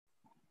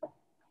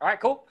All right,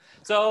 cool.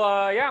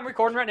 So yeah, I'm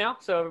recording right now.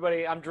 So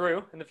everybody, I'm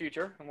Drew in the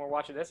future, and we're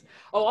watching this.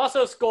 Oh,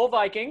 also Skull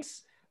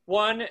Vikings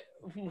won.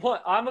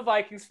 I'm a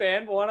Vikings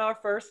fan. Won our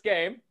first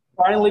game.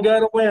 Finally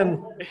got a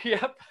win.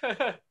 Yep.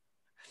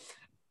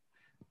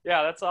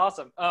 Yeah, that's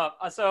awesome.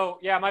 So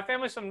yeah, my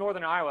family's from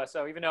Northern Iowa.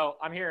 So even though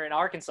I'm here in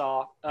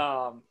Arkansas,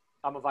 I'm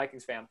a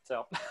Vikings fan.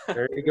 So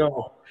There you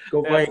go.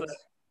 Go yeah, Vikes.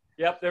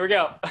 yep, there we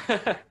go.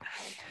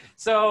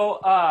 So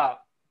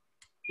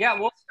yeah,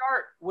 we'll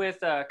start with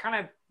kind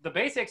of the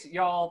basics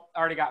y'all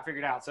already got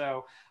figured out.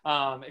 So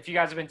if you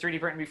guys have been 3D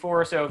printing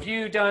before, so have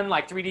you done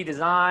like 3D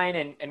design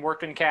and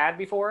worked in CAD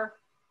before?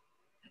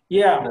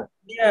 Yeah.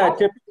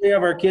 Typically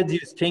have our kids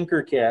use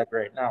Tinkercad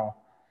right now.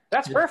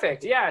 That's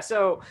perfect. Yeah.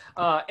 So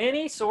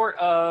any sort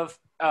of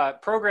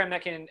program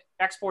that can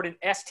export an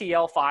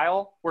STL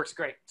file works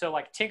great. So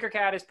like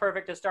Tinkercad is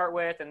perfect to start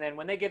with. And then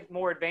when they get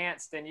more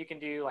advanced, then you can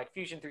do like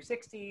Fusion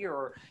 360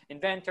 or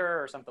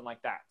Inventor or something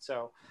like that.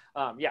 So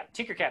yeah,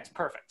 Tinkercad's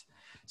perfect.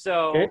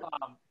 So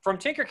from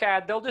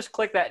Tinkercad, they'll just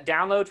click that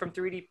download from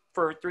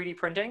 3D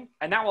printing,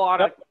 and that will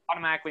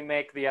automatically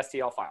make the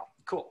STL file.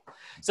 Cool.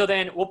 So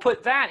then we'll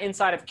put that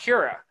inside of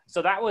Cura.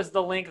 So that was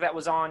the link that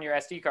was on your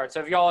SD card. So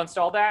have y'all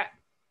installed that?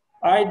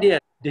 I did.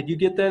 Did you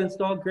get that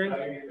installed, Greg?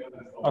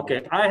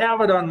 Okay, I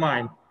have it on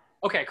mine.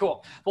 Okay,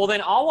 cool. Well,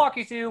 then I'll walk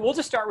you through. We'll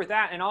just start with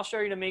that, and I'll show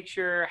you to make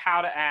sure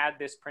how to add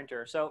this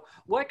printer. So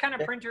what kind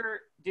of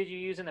printer did you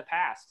use in the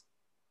past?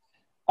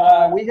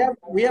 We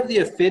have the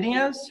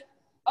Affinias.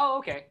 Oh,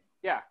 okay.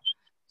 Yeah.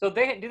 So do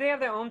they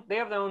have their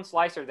own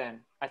slicer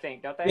then, I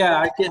think, don't they?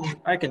 Yeah,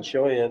 I can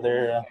show you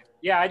there.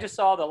 Yeah, I just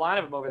saw the line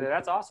of them over there.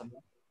 That's awesome.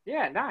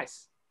 Yeah,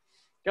 nice.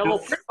 Got a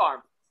little print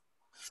farm.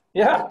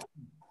 Yeah.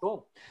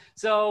 Cool.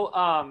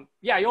 So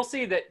yeah, you'll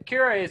see that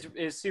Cura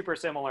is super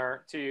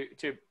similar to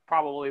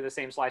probably the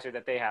same slicer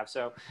that they have.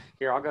 So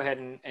here, I'll go ahead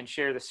and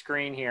share the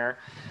screen here.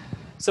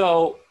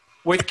 So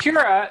with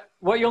Cura,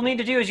 what you'll need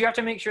to do is you have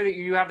to make sure that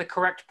you have the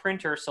correct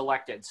printer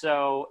selected.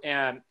 So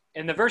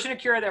and the version of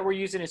Cura that we're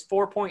using is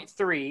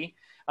 4.3.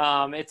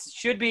 It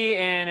should be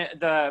in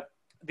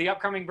the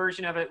upcoming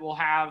version of it will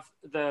have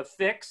the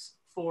fix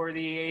for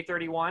the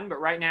A31, but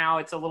right now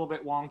it's a little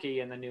bit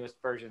wonky in the newest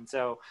version.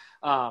 So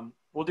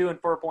we'll do in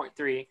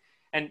 4.3,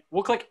 and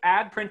we'll click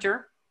Add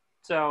Printer.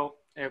 So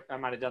I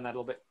might have done that a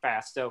little bit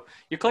fast. So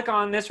you click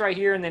on this right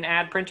here and then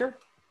Add Printer.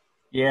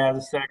 Yeah,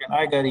 the second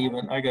I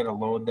gotta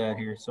load that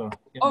here. So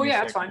oh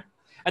yeah, that's fine.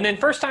 And then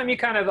first time you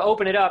kind of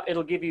open it up,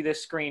 it'll give you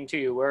this screen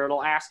too, where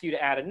it'll ask you to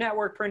add a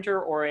network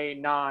printer or a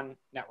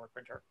non-network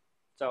printer.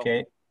 So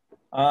okay.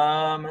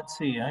 Let's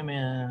see.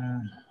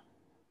 I'm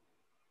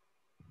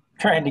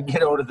trying to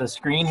get out of the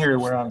screen here.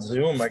 We're on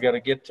Zoom. I got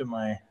to get to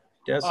my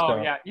desktop.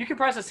 Oh yeah, you can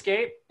press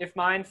Escape if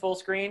mine full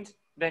screened.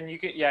 Then you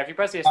could, yeah, if you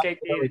press the Escape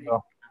key,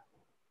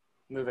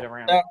 move it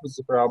around. That was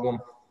the problem.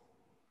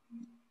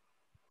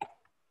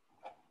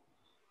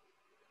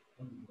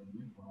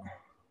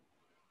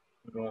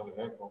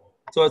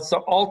 So it's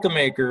the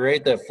Ultimaker,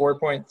 right? That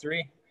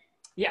 4.3?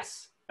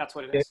 Yes, that's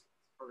what it is.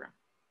 Program.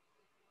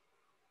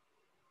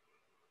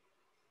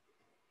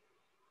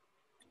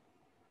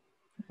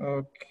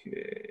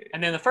 Okay.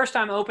 And then the first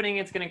time opening,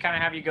 it's going to kind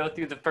of have you go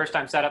through the first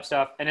time setup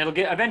stuff, and it'll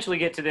eventually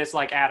get to this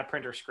like add a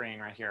printer screen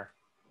right here.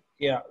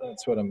 Yeah,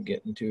 that's what I'm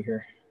getting to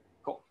here.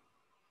 Cool.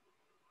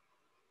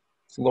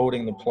 It's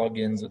loading the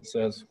plugins, it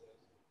says.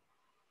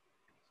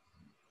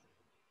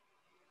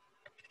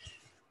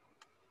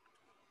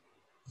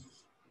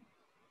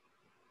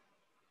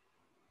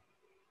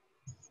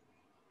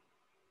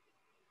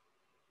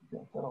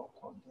 Got that all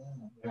plugged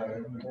in. Yeah,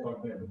 everything's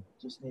plugged in.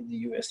 Just need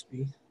the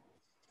USB.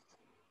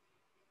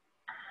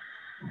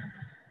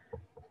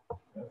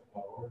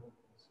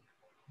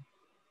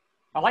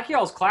 I like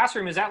y'all's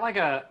classroom. Is that like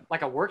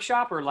a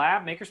workshop or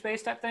lab,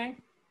 makerspace type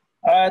thing?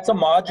 It's a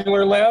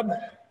modular lab.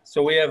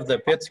 So we have the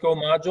Pitsco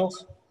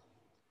modules.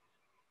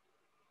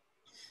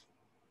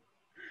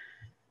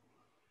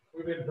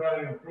 We've been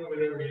trying to improve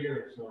it every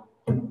year, so.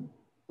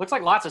 Looks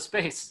like lots of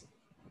space.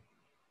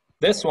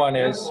 This one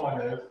is.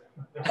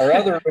 Our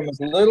other room is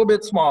a little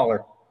bit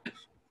smaller.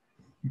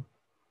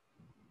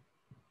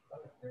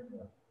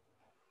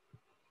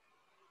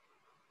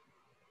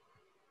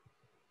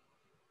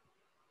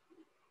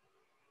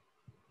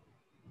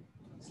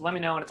 So let me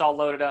know when it's all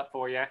loaded up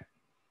for you.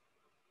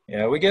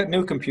 Yeah, we get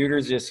new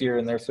computers this year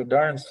and they're so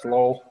darn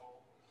slow.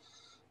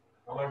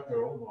 I like the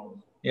old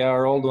ones. Yeah,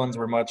 our old ones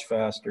were much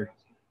faster.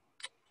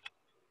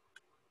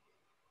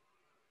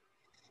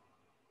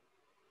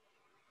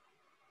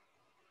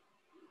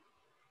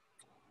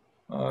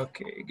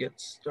 Okay, get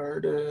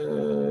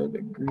started,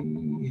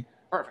 agree.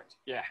 Perfect,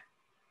 yeah.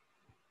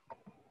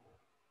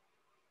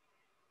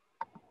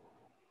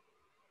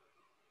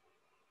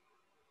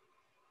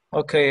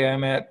 Okay,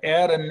 I'm at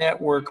add a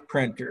network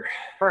printer.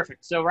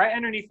 Perfect. So right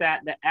underneath that,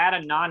 the add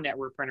a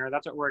non-network printer,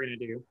 that's what we're going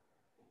to do.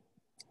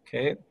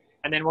 Okay.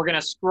 And then we're going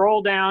to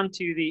scroll down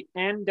to the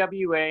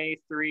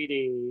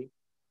NWA3D.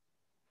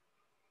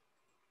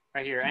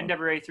 Right here,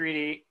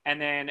 NWA3D,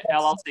 and then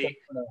LLC.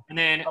 And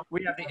then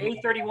we have the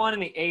A31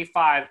 and the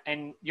A5,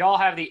 and y'all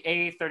have the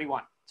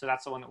A31. So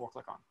that's the one that we'll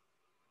click on.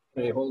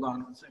 Hey, hold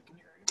on 1 second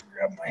here.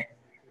 Grab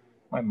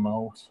my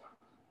mouse.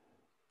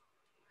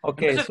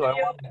 Okay, There's a so I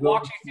video want to that go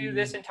walks you through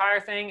this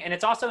entire thing, and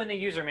it's also in the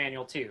user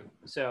manual too.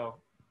 So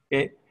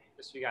it,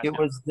 just so you guys it know.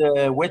 was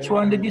the, which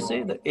one did you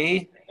say? The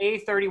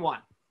A31.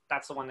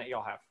 That's the one that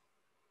you'll have.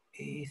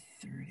 A31.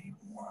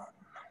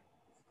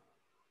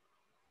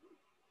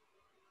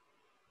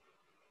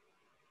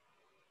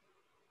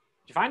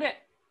 Did you find it?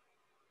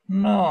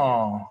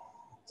 No.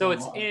 So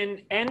it's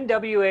in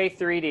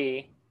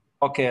NWA3D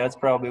Okay, that's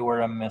probably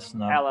where I'm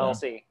messing up.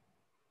 LLC.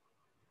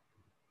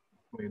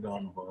 Way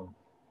down the bottom.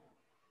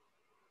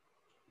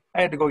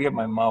 I had to go get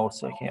my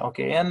mouse. I can't.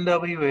 Okay,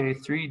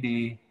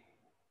 NWA3D.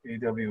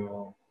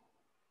 AWL.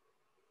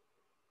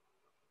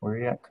 Where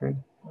you at, Craig?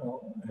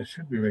 Well, it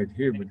should be right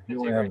here, but you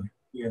only Right. have,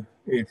 yeah,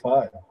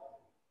 A5.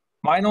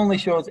 Mine only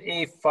shows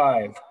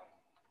A5.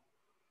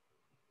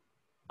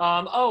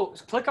 Oh,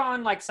 click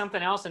on like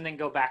something else and then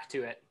go back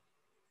to it.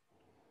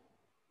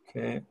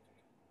 Okay.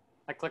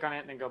 Like click on it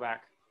and then go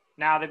back.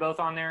 Now are they both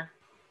on there?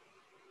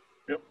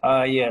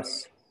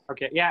 Yes.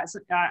 Okay. Yeah,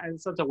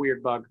 it's such a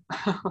weird bug.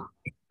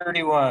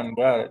 31,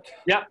 got it.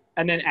 Yep.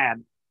 And then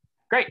add.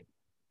 Great.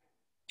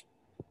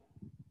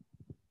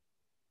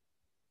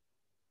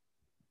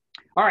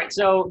 All right.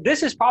 So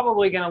this is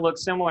probably going to look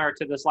similar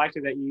to the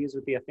slicer that you use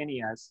with the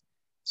Affinias.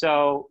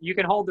 So you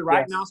can hold the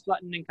right mouse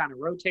button and kind of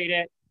rotate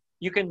it.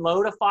 You can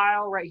load a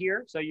file right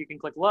here. So you can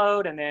click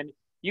load, and then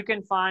you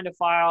can find a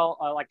file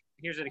like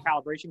here's a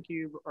calibration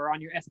cube, or on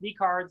your SD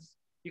cards,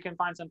 you can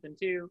find something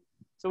too.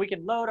 So we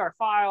can load our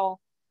file,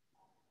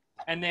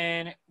 and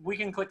then we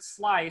can click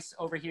slice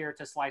over here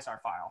to slice our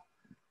file.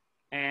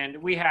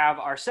 And we have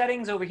our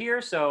settings over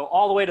here. So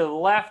all the way to the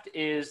left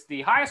is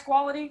the highest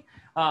quality.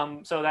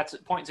 So that's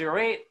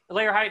 0.08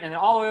 layer height. And then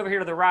all the way over here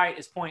to the right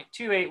is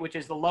 0.28, which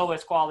is the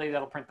lowest quality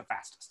that'll print the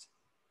fastest.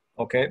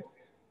 Okay.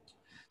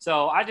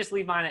 So I just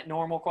leave mine at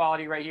normal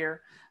quality right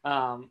here,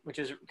 which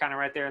is kind of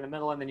right there in the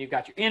middle. And then you've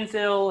got your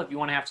infill if you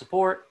want to have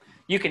support.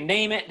 You can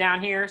name it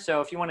down here.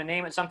 So if you want to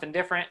name it something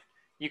different,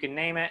 you can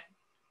name it.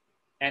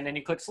 And then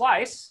you click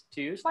slice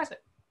to slice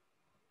it.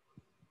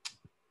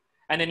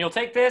 And then you'll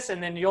take this,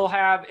 and then you'll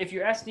have, if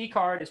your SD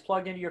card is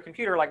plugged into your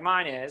computer like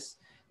mine is,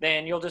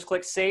 then you'll just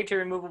click save to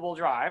removable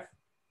drive,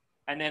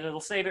 and then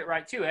it'll save it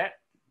right to it.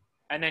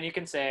 And then you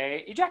can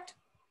say eject.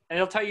 And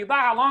it'll tell you about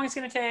how long it's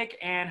going to take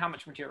and how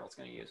much material it's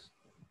going to use.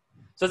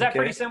 So is that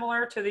pretty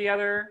similar to the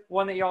other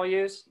one that y'all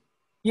use?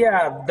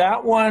 Yeah,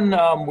 that one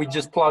we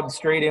just plug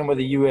straight in with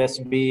a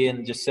USB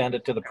and just send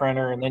it to the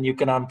printer, and then you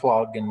can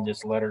unplug and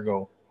just let her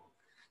go.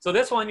 So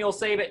this one, you'll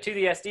save it to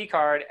the SD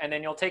card, and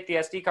then you'll take the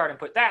SD card and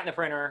put that in the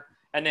printer,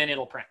 and then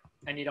it'll print,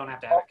 and you don't have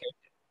to have it.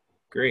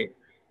 Great.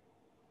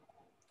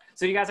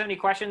 So do you guys have any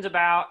questions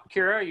about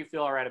Cura? You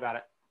feel all right about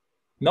it?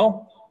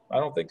 No, I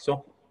don't think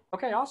so.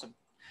 Okay, awesome.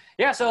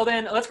 Yeah, so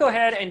then let's go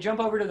ahead and jump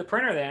over to the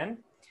printer then.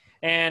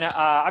 And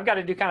I've got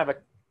to do kind of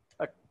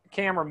a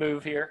camera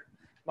move here.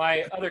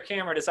 My other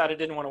camera decided it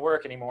didn't want to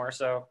work anymore,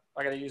 so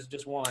I got to use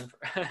just one.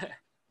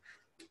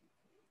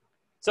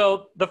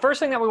 So the first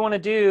thing that we want to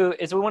do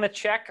is we want to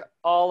check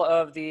all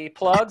of the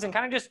plugs and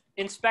kind of just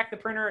inspect the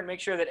printer and make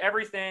sure that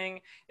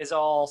everything is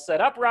all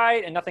set up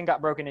right and nothing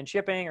got broken in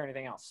shipping or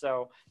anything else.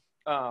 So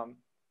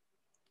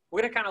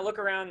we're going to kind of look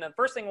around. The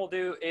first thing we'll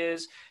do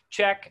is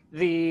check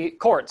the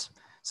cords.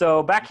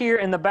 So back here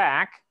in the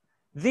back,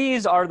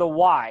 these are the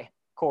Y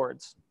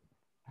cords.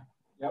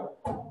 Yep.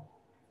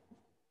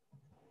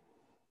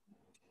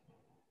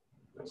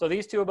 So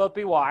these two will both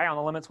be Y on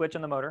the limit switch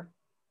and the motor.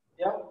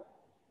 Yep.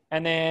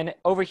 And then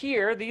over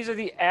here, these are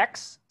the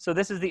X. So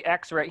this is the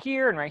X right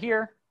here and right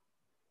here.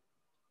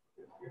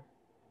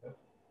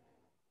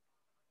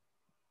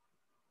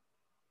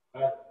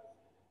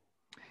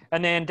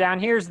 And then down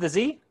here's the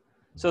Z.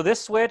 So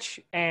this switch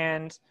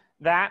and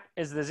that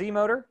is the Z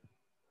motor.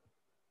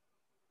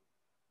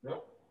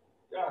 Yep.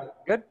 Got it.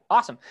 Good,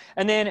 awesome.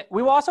 And then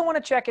we also want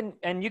to check,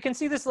 and you can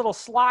see this little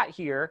slot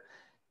here,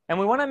 and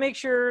we want to make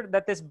sure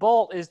that this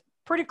bolt is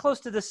pretty close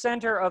to the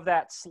center of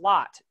that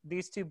slot,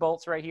 these two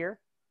bolts right here.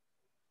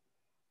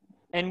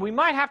 And we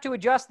might have to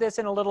adjust this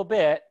in a little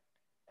bit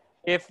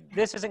if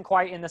this isn't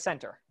quite in the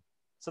center.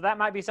 So that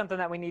might be something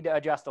that we need to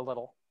adjust a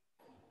little.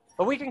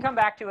 But we can come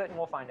back to it and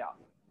we'll find out.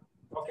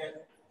 Okay.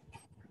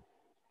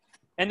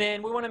 And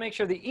then we want to make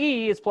sure the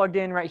E is plugged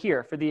in right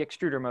here for the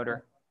extruder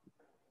motor.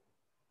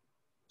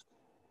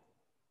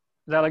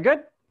 Does that look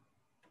good?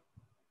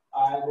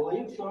 I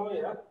believe so,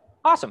 yeah.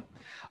 Awesome.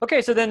 Okay,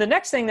 so then the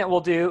next thing that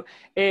we'll do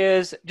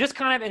is just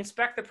kind of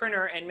inspect the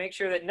printer and make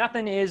sure that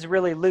nothing is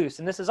really loose.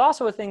 And this is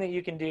also a thing that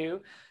you can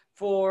do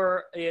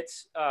for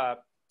its,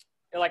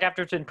 like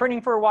after it's been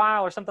printing for a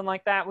while or something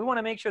like that. We want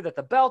to make sure that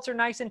the belts are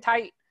nice and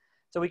tight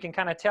so we can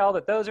kind of tell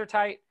that those are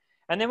tight.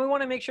 And then we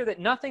want to make sure that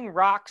nothing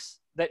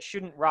rocks that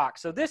shouldn't rock.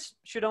 So this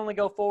should only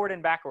go forward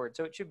and backward.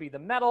 So it should be the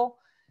metal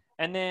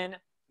and then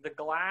the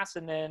glass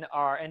and then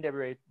our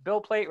NWA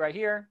build plate right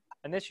here.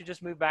 And this should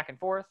just move back and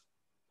forth.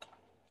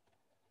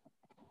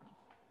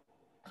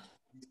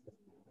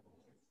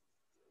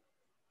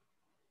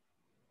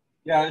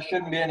 Yeah, there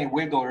shouldn't be any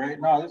wiggle, right?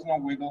 No, there's no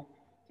wiggle.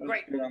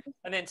 Great.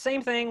 And then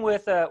same thing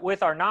with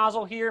our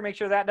nozzle here. Make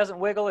sure that doesn't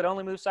wiggle. It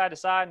only moves side to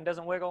side and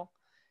doesn't wiggle.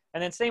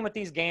 And then same with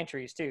these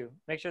gantries too.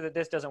 Make sure that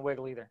this doesn't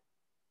wiggle either.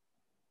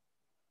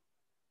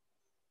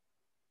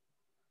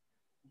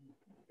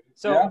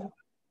 So, yeah.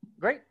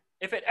 Great.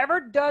 If it ever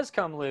does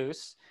come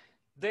loose,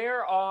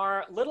 there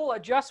are little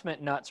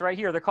adjustment nuts right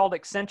here. They're called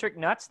eccentric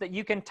nuts that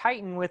you can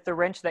tighten with the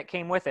wrench that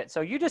came with it.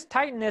 So you just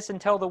tighten this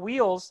until the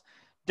wheels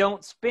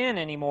don't spin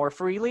anymore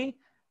freely.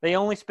 They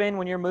only spin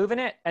when you're moving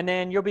it, and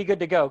then you'll be good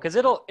to go because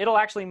it'll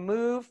actually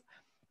move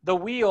the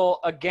wheel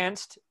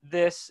against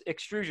this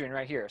extrusion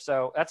right here.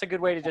 So that's a good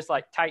way to just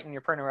like tighten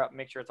your printer up and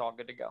make sure it's all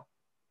good to go.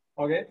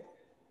 Okay.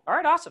 All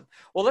right, awesome.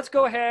 Well, let's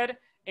go ahead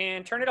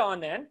and turn it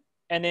on then,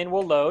 and then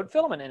we'll load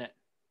filament in it.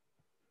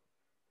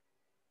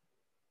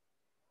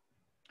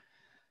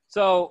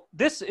 So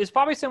this is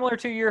probably similar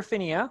to your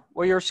Finia,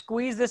 where you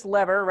squeeze this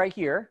lever right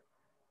here,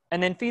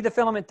 and then feed the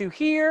filament through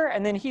here,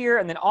 and then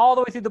all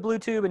the way through the blue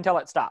tube until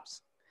it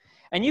stops.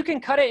 And you can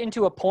cut it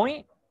into a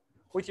point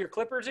with your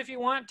clippers if you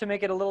want to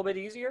make it a little bit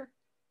easier.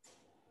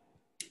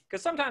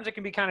 Because sometimes it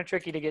can be kind of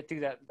tricky to get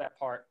through that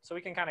part. So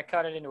we can kind of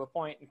cut it into a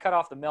point and cut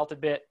off the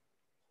melted bit.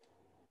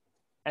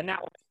 And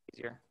that will be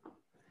easier.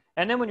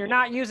 And then when you're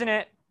not using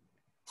it,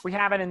 we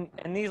have it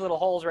in these little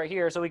holes right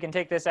here, so we can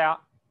take this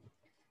out.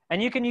 And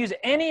you can use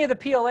any of the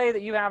PLA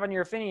that you have on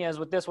your Finias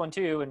with this one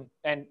too,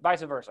 and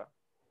vice versa.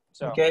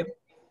 So okay.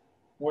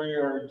 We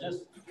are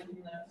just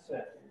getting that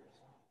set here.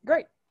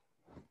 Great.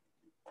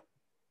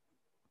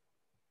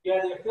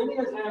 Yeah, the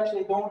Finias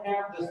actually don't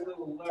have this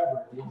little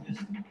lever. They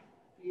just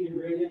feed it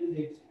right into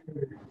the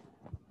extruder.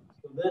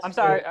 So this I'm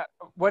sorry,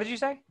 what did you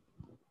say?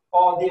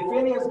 Oh, the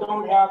Finias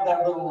don't have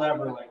that little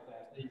lever like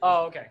that.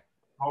 Oh, okay.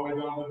 Always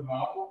on the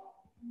model.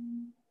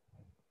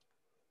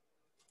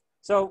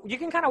 So you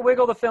can kind of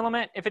wiggle the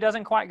filament if it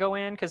doesn't quite go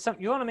in, because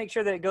you want to make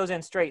sure that it goes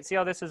in straight. See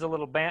how this is a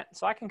little bent?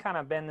 So I can kind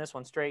of bend this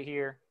one straight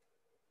here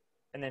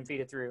and then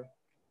feed it through.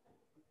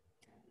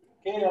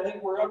 Okay, I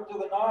think we're up to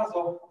the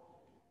nozzle.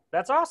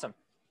 That's awesome.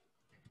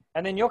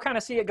 And then you'll kind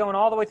of see it going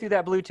all the way through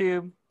that blue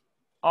tube,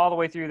 all the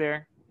way through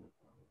there.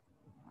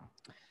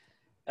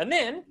 And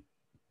then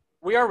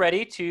we are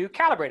ready to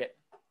calibrate it.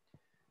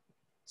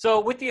 So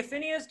with the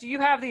Affinias, do you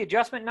have the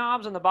adjustment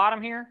knobs on the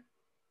bottom here?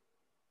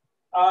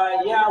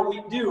 Yeah,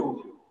 we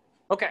do.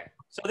 Okay,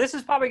 so this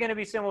is probably going to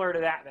be similar to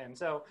that then.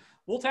 So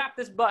we'll tap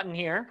this button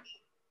here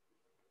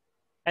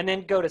and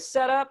then go to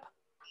Setup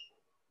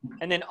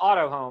and then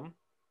Auto Home.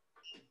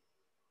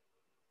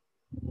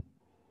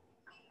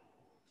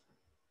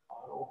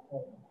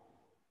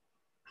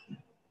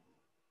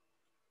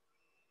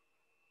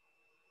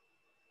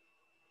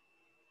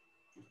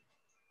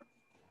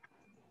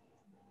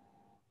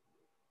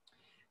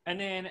 And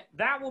then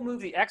that will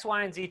move the X,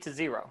 Y, and Z to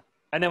 0.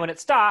 And then when it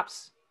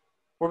stops,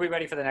 we'll be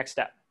ready for the next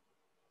step.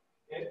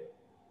 Okay.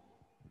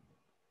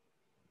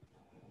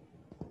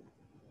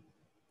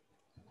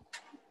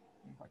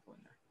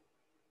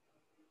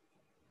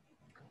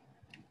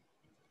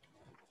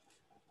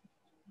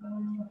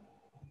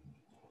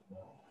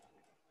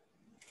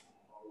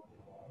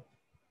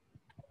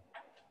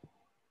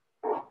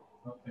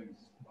 Nothing's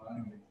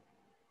fine.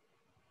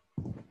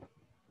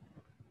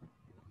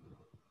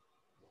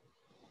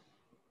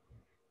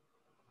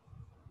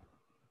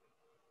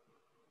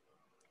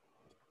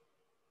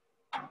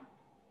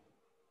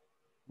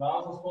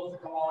 Nozzle's supposed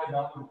to come all the way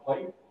down to the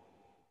plate?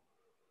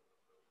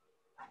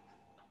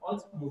 Oh,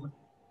 it's moving.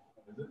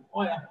 Is it?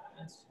 Oh, yeah.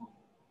 It's,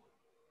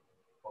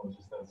 Oh, it's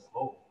just that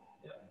slow.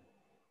 yeah.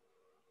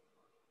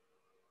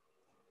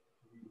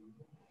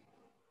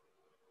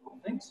 I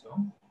don't think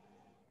so.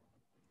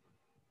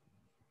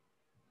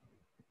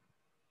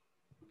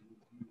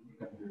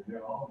 Yeah,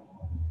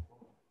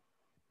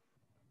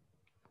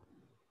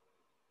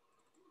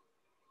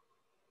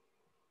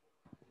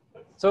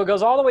 So it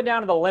goes all the way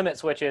down to the limit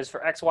switches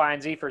for X, Y,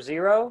 and Z for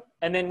 0.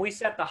 And then we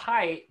set the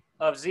height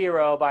of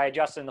 0 by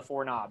adjusting the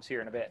 4 knobs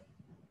here in a bit.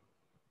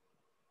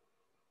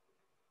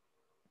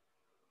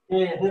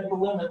 Yeah, hit the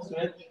limit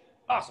switch.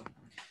 Awesome.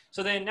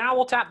 So then now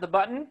we'll tap the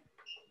button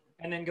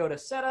and then go to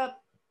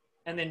Setup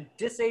and then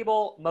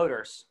Disable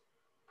Motors.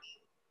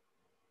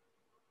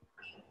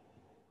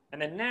 And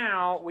then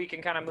now we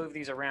can kind of move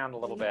these around a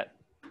little bit.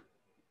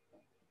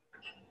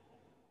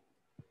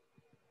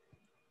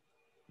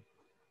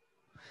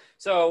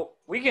 So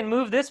we can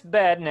move this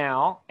bed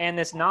now and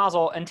this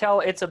nozzle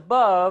until it's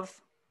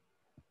above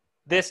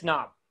this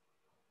knob.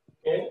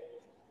 Okay.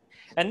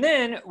 And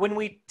then when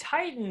we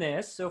tighten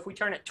this, so if we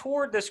turn it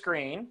toward the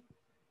screen,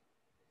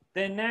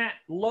 then that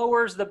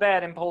lowers the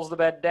bed and pulls the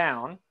bed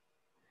down.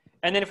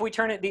 And then if we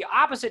turn it the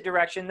opposite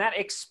direction, that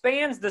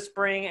expands the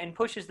spring and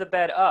pushes the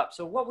bed up.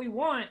 So what we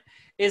want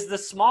is the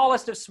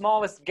smallest of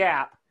smallest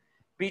gap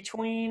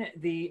between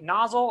the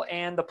nozzle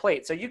and the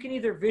plate. So you can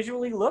either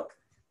visually look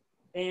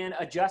and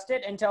adjust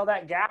it until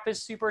that gap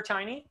is super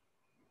tiny,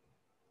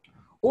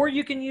 or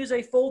you can use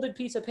a folded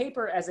piece of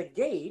paper as a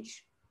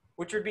gauge,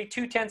 which would be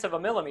 0.2 of a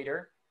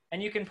millimeter,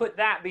 and you can put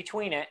that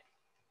between it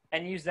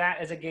and use that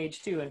as a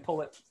gauge too and pull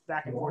it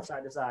back and forth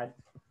side to side.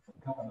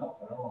 coming up,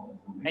 I don't know.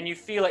 and you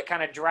feel it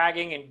kind of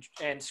dragging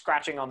and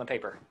scratching on the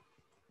paper.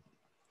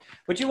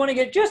 But you want to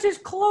get just as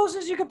close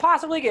as you could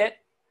possibly get.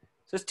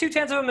 So it's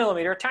 0.2 of a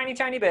millimeter, a tiny,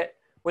 tiny bit,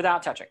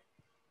 without touching.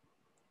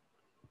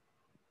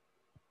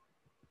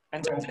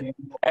 And so it's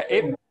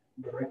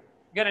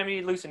going to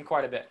be loosened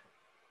quite a bit.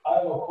 I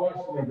have a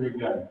question, big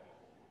guy.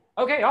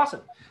 Okay,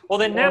 awesome. Well,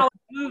 then now let's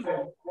move. We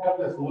have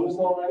this loose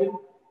already.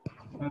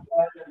 It's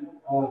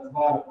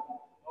about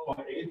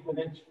an eighth of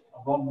an inch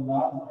above the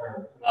knob.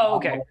 Oh,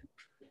 okay.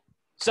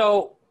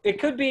 So it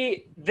could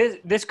be,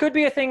 this could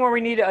be a thing where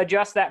we need to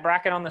adjust that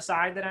bracket on the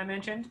side that I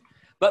mentioned.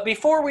 But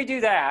before we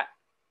do that,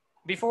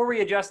 before we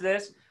adjust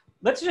this,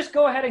 let's just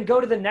go ahead and go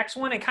to the next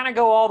one and kind of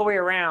go all the way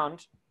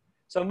around.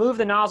 So move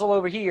the nozzle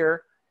over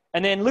here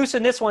and then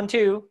loosen this one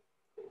too,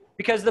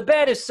 because the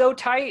bed is so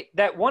tight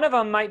that one of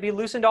them might be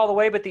loosened all the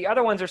way, but the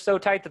other ones are so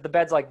tight that the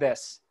bed's like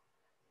this.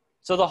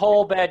 So the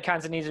whole bed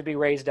kind of needs to be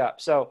raised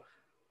up. So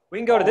we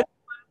can go to this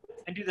one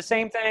and do the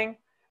same thing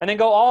and then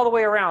go all the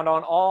way around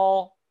on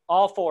all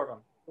 4 of them.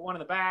 The one in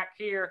the back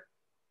here,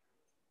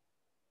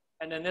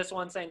 and then this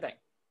one, same thing.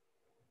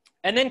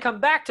 And then come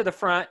back to the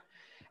front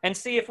and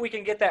see if we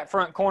can get that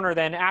front corner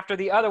then after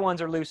the other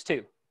ones are loose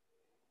too.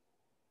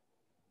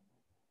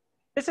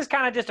 This is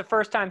kind of just a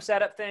first time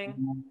setup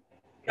thing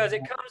because it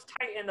comes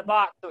tight in the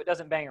box so it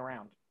doesn't bang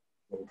around.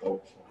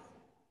 So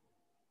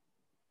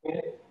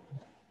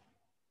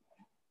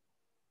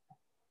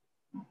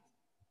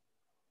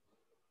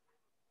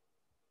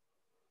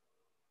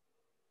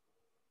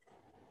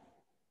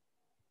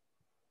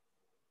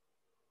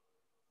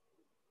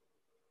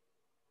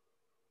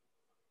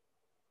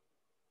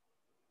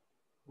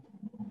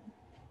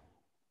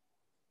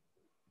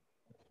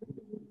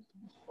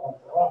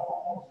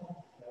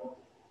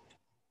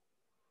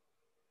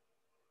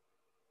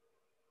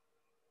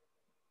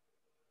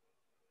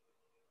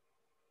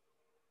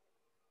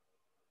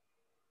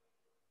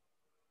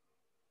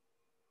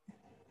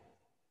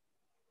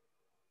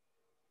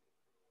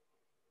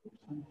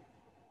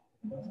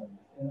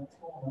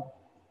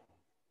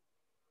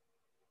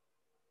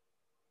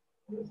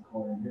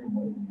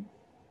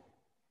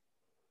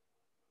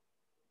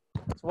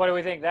what do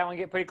we think? That one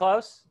get pretty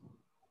close?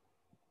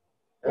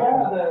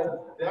 Yeah,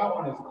 that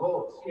one is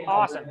close.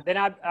 Awesome. Then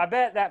I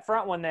bet that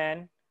front one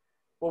then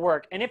will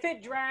work. And if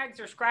it drags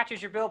or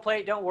scratches your build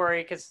plate, don't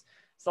worry because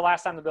it's the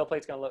last time the build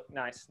plate's going to look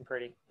nice and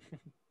pretty.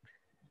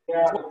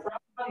 Yeah, the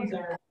front ones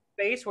are.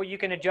 Space where you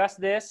can adjust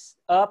this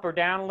up or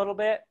down a little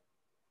bit.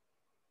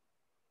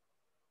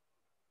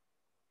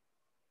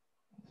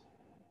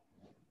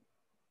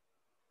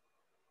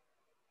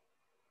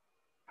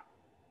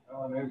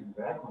 Oh, maybe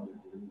that one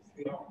is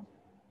good.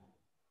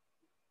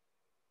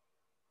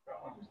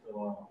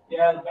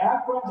 Yeah, the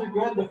back ones are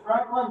good. The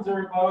front ones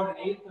are about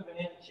 1/8 of an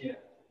inch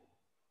yet.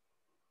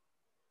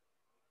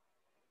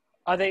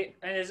 Are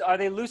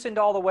they loosened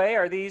all the way?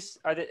 Is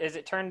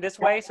it turned this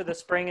way so the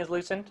spring is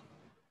loosened?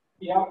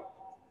 Yep.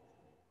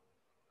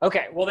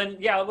 Okay, well then,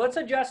 yeah, let's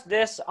adjust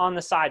this on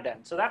the side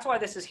then. So that's why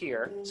this is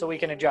here, so we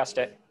can adjust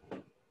it.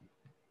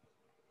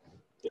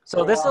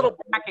 So this little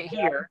bracket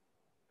here,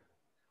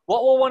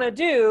 what we'll want to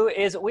do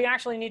is we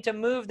actually need to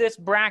move this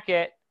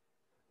bracket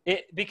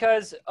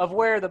because of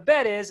where the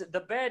bed is. The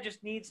bed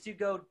just needs to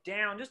go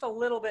down just a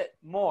little bit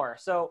more.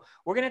 So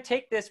we're going to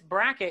take this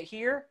bracket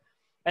here,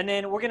 and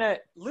then we're going to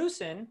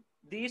loosen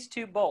these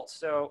 2 bolts.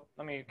 So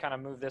let me kind of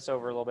move this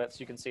over a little bit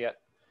so you can see it.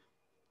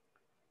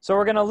 So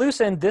we're going to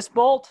loosen this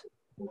bolt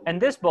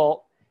and this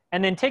bolt,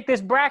 and then take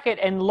this bracket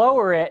and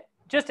lower it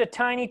just a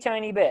tiny,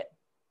 tiny bit.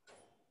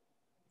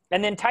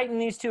 And then tighten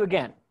these 2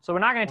 again. So we're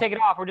not going to take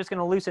it off. We're just going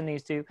to loosen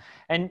these 2.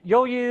 And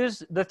you'll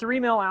use the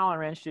 3mm Allen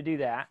wrench to do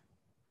that.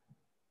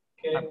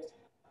 Okay.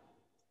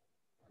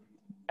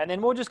 And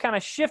then we'll just kind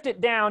of shift it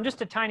down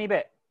just a tiny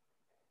bit,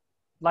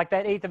 like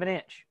that 1/8 of an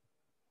inch.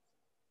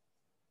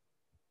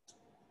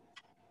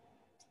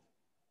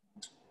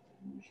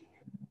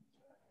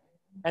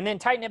 And then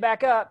tighten it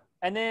back up,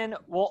 and then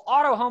we'll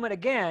auto home it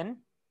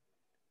again,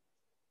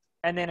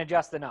 and then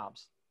adjust the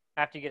knobs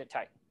after you get it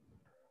tight.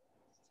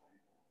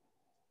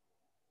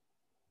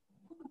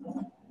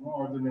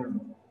 No,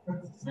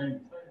 it's the same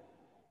thing.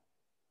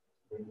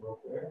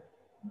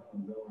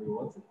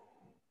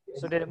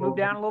 So did it move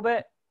down a little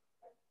bit?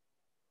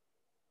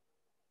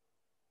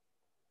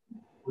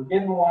 We're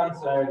getting one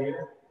side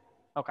here.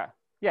 Okay.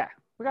 Yeah,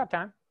 we got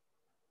time.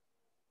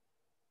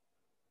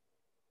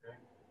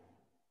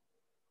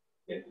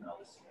 Getting on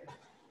this side.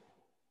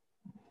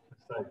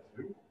 Side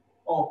 2.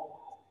 Oh.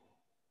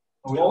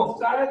 Both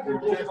sides or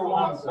just for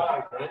one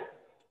side, right?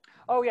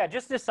 Oh, yeah,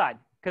 just this side,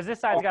 because this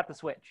side's got the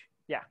switch.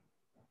 Yeah.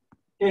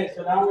 Okay,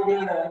 so now we're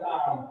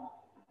gonna.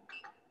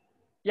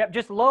 Yep,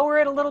 just lower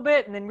it a little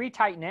bit and then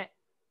retighten it.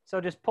 So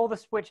just pull the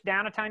switch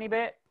down a tiny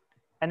bit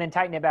and then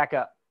tighten it back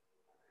up.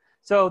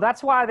 So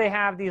that's why they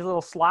have these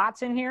little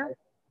slots in here.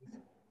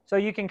 So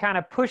you can kind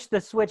of push the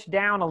switch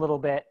down a little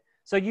bit.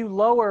 So you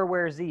lower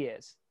where Z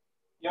is.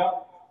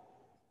 Yep.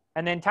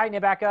 And then tighten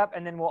it back up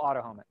and then we'll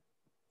auto home it.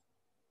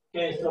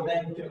 Okay, so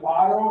then to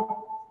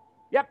auto.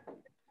 Yep.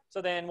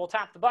 So then we'll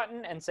tap the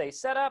button and say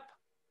setup.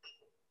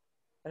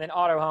 and then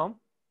auto home.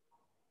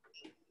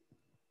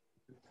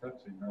 It's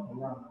touching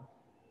now.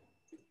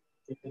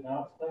 Is it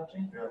now it's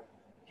touching? Yeah.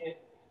 Okay.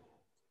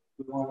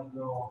 We want to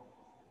go.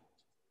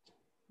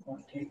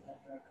 Take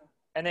that back up.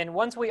 And then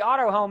once we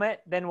auto home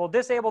it, then we'll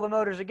disable the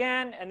motors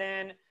again, and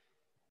then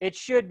it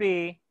should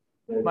be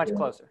much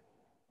closer.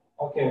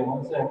 Okay,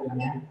 1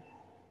 second here.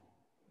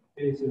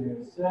 Okay, so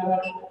we're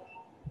set.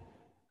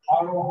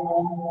 Auto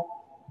home.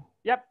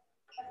 Yep.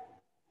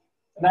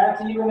 And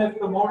that's even if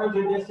the motors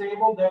are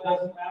disabled, that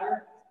doesn't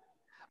matter?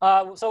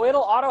 So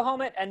it'll auto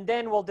home it, and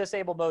then we'll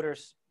disable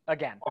motors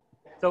again.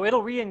 So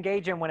it'll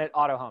re-engage them when it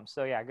auto homes.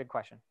 So yeah, good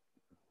question.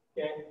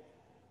 Okay.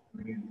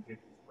 We need to take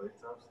these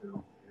plates off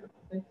still. I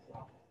think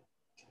so.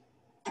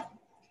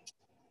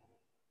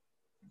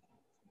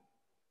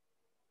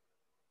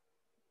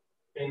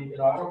 Okay, get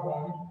auto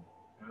home.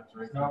 That's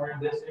right. Now we're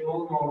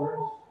disable the motors.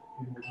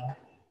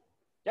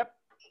 Yep.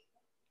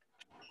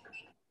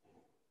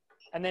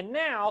 And then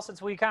now,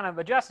 since we kind of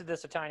adjusted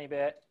this a tiny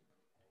bit,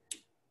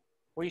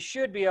 we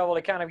should be able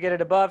to kind of get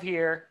it above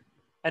here,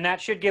 and that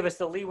should give us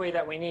the leeway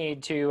that we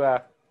need to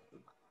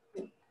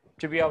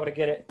be able to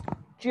get it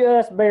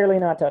just barely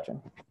not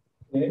touching.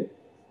 Okay.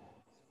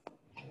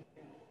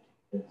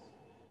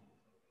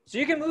 So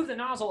you can move the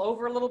nozzle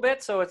over a little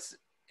bit so it's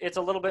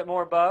a little bit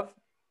more above.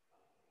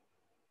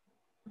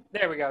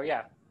 There we go,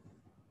 yeah.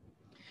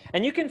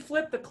 And you can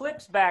flip the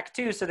clips back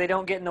too so they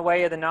don't get in the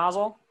way of the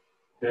nozzle.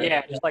 Okay.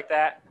 Yeah, just like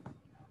that.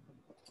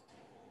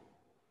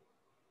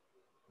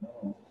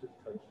 No, just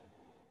touch.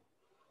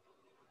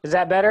 Is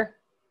that better?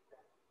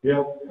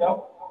 Yep.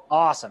 Yep.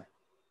 Awesome.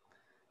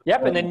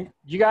 Yep, and then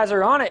you guys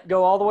are on it.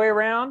 Go all the way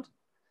around.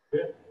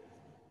 Good.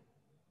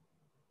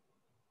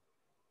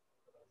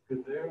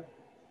 Good there.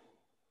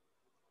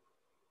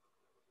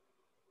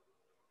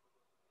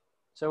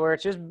 So where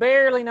it's just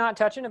barely not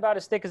touching, about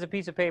as thick as a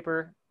piece of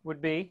paper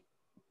would be.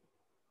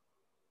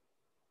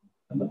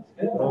 That's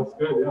good. That's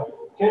good, yeah.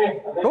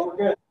 Okay, I think Cool. we're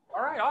good.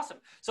 All right, awesome.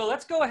 So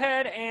let's go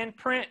ahead and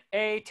print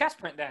a test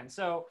print then.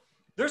 So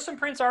there's some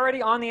prints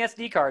already on the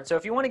SD card. So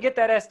if you want to get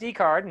that SD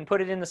card and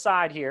put it in the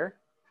side here,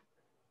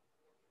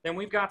 then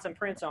we've got some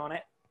prints on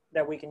it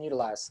that we can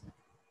utilize.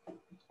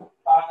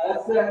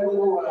 That's that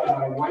little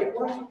white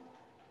one?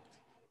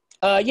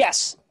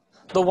 Yes,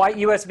 the white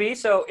USB.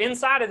 So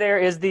inside of there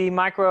is the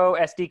micro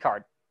SD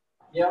card.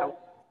 Yep.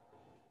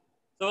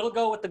 So it'll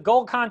go with the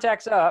gold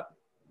contacts up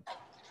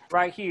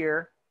right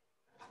here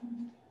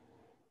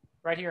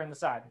in the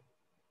side.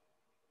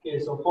 Okay,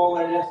 so pull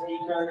that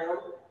SD card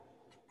out.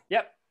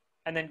 Yep.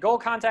 And then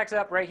gold contacts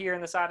up right here in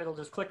the side. It'll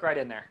just click right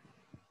in there.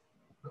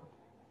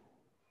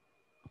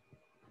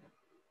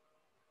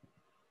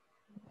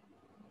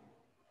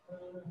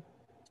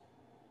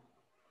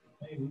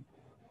 Maybe.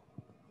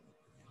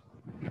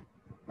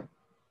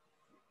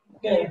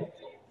 Okay.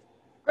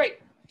 Great.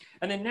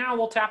 And then now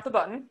we'll tap the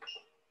button.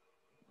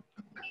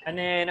 And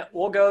then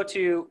we'll go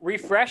to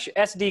refresh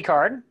SD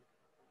card.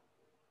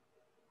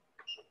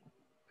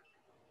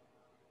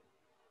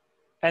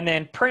 And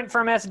then print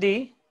from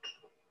SD.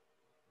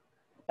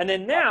 And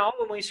then now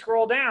when we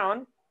scroll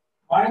down.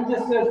 Mine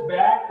just says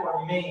back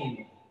or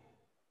main.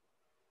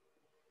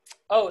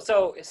 Oh,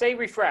 so say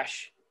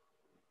refresh.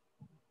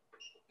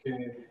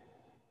 Okay.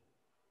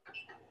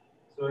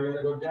 So we're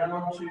gonna go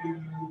down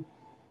to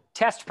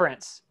Test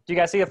prints. Do you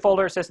guys see a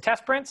folder that says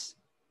test prints?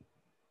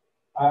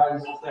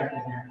 just a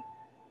second here.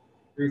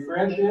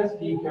 Refresh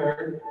SD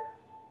card.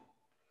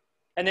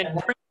 And then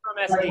print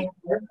from SD.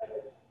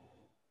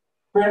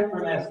 Print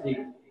from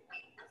SD.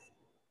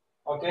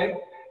 Okay.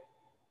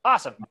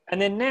 Awesome.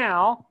 And then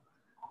now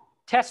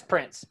test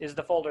prints is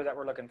the folder that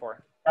we're looking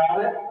for.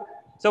 Got it.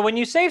 So when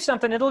you save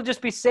something, it'll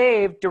just be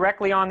saved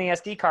directly on the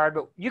SD card,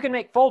 but you can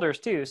make folders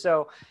too.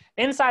 So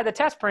inside the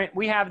test print,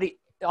 we have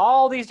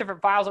all these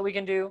different files that we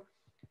can do.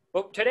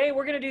 But today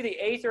we're going to do the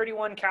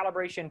A31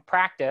 calibration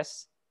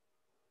practice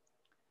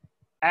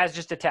as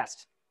just a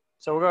test.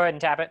 So we'll go ahead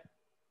and tap it.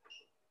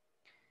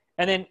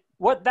 And then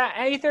what that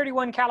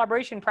A31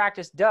 calibration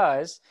practice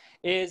does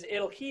is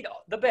it'll heat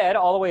the bed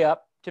all the way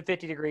up to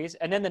 50 degrees,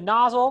 and then the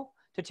nozzle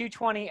to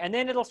 220, and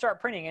then it'll start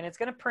printing. And it's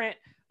going to print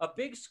a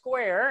big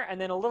square and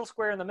then a little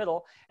square in the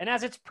middle. And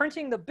as it's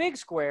printing the big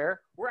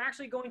square, we're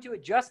actually going to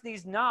adjust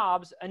these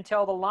knobs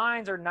until the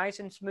lines are nice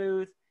and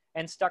smooth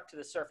and stuck to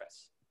the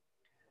surface.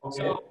 Okay.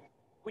 So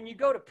when you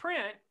go to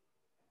print,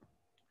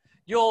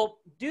 you'll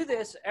do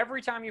this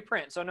every time you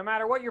print. So no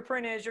matter what your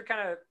print is, you're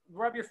kind of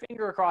rub your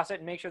finger across it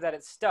and make sure that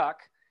it's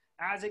stuck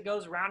as it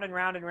goes round and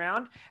round and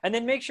round. And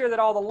then make sure that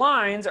all the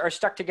lines are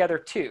stuck together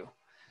too.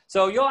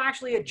 So you'll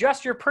actually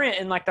adjust your print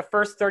in like the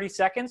first 30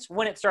 seconds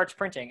when it starts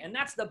printing. And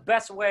that's the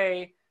best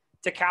way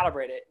to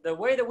calibrate it. The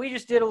way that we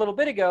just did a little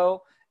bit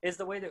ago is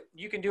the way that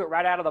you can do it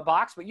right out of the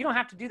box, but you don't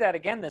have to do that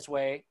again this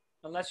way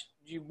unless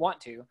you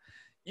want to.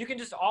 You can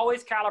just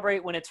always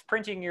calibrate when it's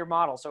printing your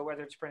model. So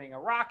whether it's printing a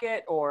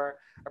rocket or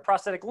a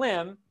prosthetic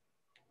limb,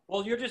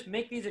 well, you'll just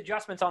make these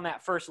adjustments on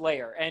that first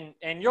layer and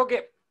you'll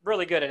get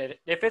really good at it.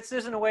 If it's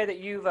this in a way that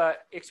you've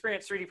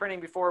experienced 3D printing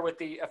before with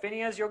the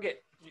Affinias,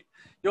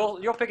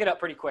 you'll pick it up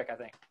pretty quick, I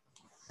think.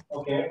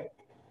 Okay.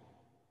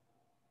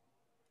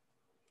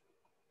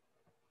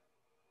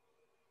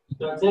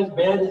 So it says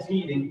bed is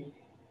heating.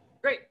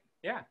 Great.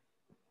 Yeah.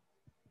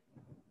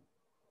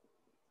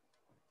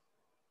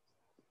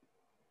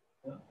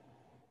 No,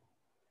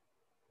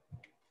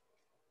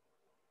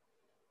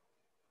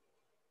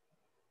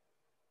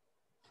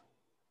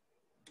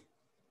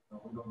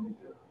 we don't need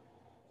to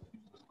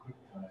use this quick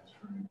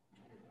transfer.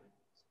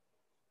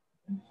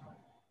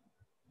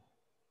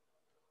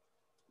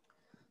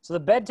 So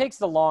the bed takes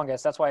the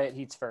longest. That's why it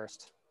heats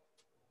first.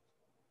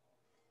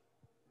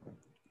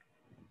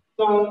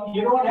 So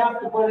you don't have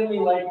to put any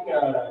like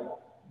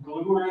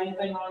glue or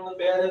anything on the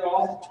bed at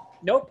all?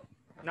 Nope,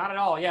 not at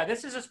all. Yeah,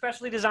 this is a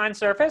specially designed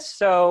surface,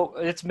 so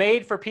it's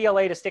made for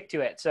PLA to stick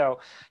to it. So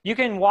you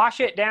can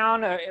wash it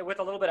down with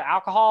a little bit of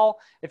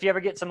alcohol if you ever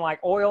get some like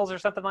oils or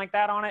something like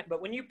that on it.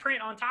 But when you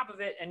print on top of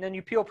it and then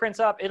you peel prints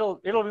up, it'll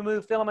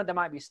remove filament that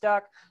might be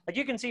stuck. Like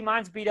you can see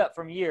mine's beat up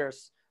from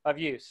years of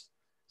use.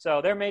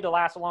 So they're made to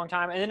last a long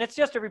time. And then it's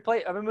just a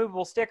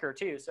removable sticker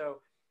too.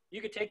 So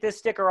you could take this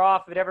sticker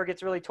off if it ever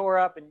gets really tore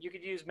up, and you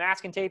could use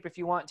masking tape if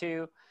you want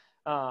to,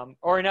 or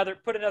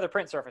put another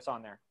print surface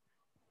on there.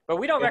 But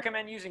we don't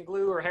recommend using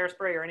glue or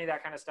hairspray or any of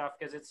that kind of stuff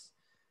because it's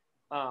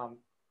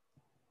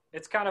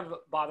kind of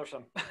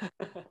bothersome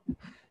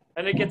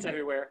and it gets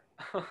everywhere.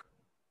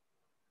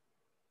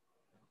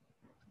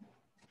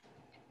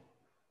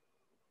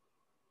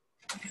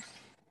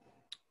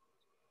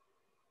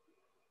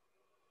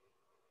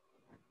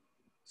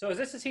 So as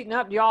this is heating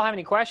up, do y'all have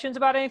any questions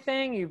about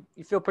anything? You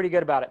feel pretty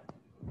good about it?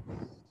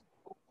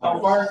 So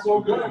far, so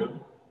good.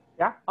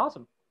 Yeah,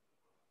 awesome.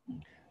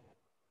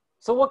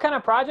 So what kind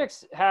of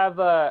projects have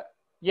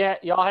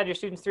y'all had your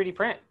students 3D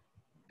print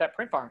that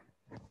print farm?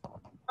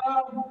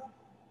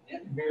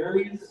 It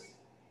varies.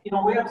 You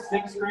know, we have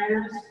 6th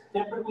graders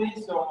typically,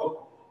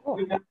 so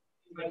we've got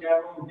like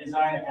have them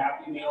design a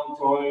Happy Meal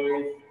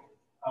toy.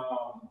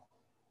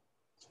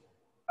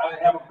 I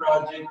have a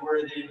project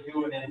where they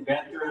do an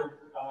inventor,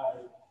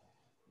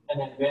 an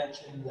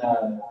invention,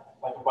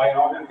 like a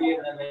biography,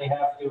 and then they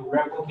have to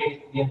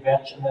replicate the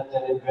invention that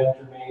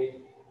inventor made.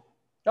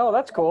 Oh,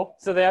 that's cool.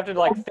 So they have to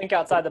like think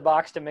outside the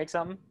box to make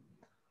something?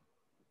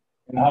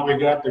 And how we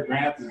got the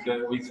grant is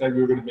that we said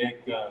we were going to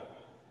make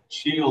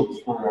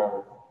shields for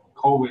our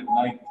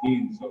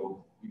COVID-19.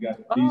 So we got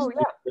these. Oh,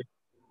 yeah.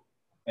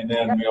 And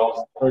then we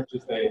also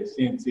purchased a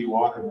CNC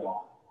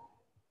watermill.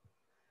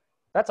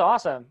 That's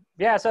awesome.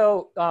 Yeah.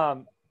 So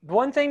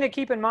one thing to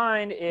keep in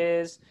mind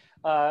is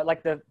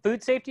like the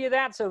food safety of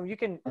that. So you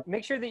can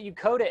make sure that you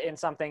coat it in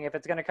something if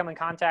it's going to come in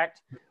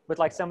contact with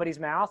like somebody's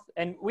mouth.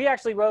 And we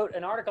actually wrote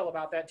an article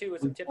about that too with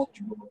some tips.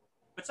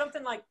 But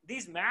something like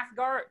these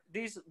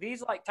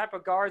these like type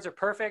of guards are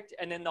perfect.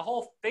 And then the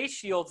whole face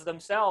shields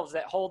themselves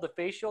that hold the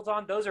face shields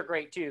on, those are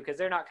great too, because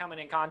they're not coming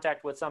in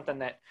contact with something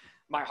that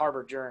might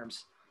harbor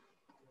germs.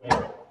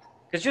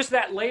 Because just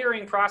that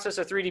layering process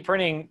of 3D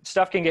printing,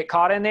 stuff can get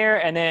caught in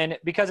there. And then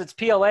because it's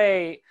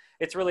PLA,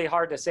 it's really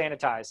hard to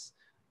sanitize.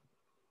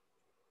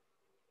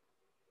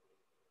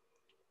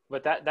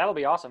 But that'll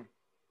be awesome.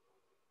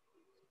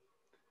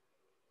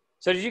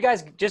 So did you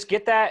guys just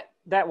get that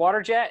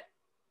water jet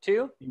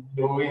too?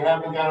 We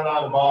haven't got it out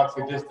of the box.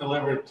 They just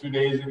delivered it 2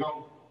 days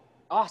ago.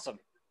 Awesome.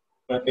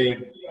 But they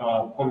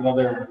put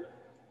another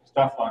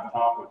stuff on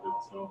top of it.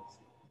 So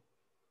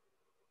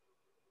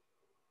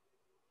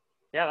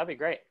Yeah, that'd be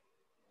great.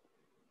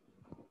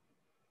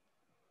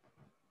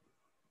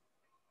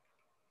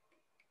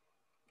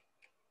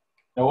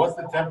 now, what's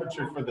the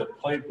temperature for the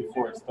plate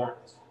before it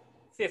starts?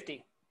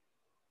 50.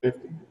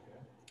 50.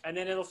 And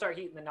then it'll start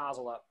heating the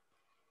nozzle up.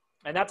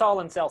 And that's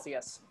all in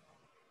Celsius.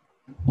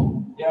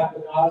 Yeah,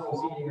 the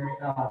nozzle's heating right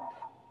now.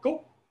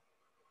 Cool.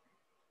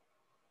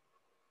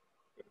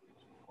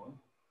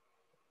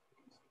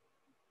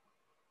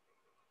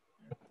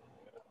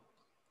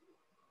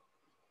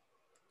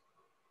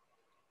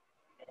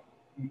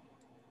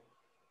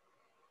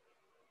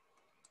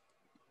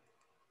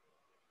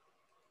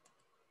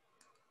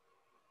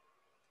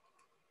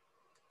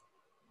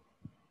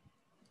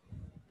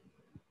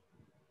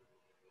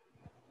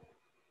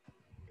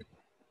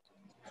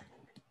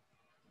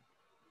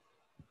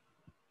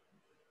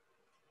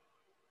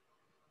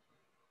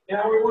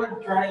 Yeah, we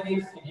would try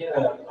these to get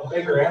a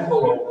bigger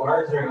envelope.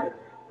 Ours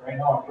right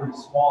now are pretty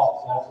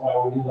small, so that's why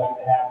we do like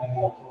the Happy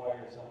Meal toy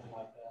or something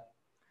like that.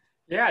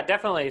 Yeah,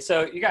 definitely.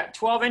 So you got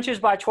 12 inches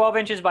by 12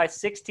 inches by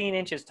 16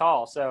 inches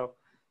tall. So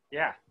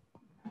yeah.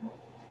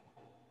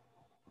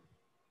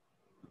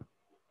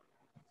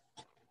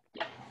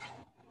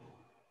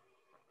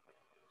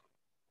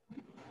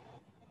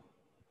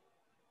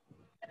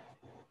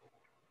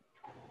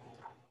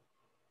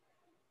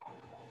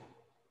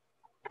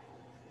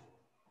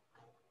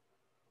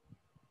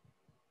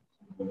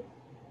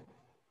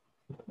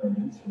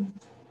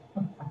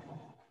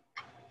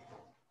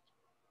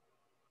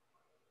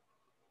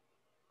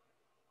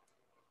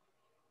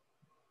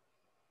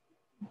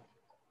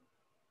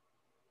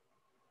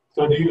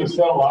 So do you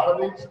sell a lot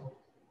of these?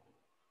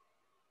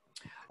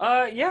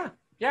 Yeah.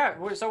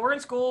 So we're in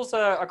schools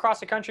across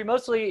the country,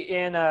 mostly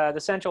in the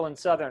central and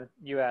southern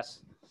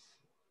U.S.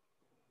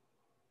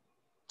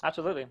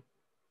 Absolutely.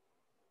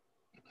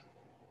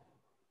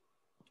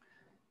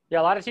 Yeah,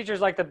 a lot of teachers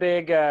like the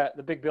big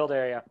build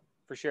area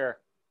for sure.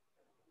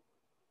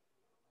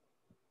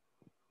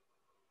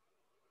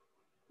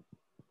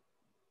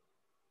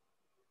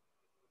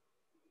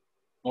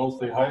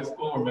 Mostly high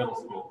school or middle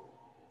school?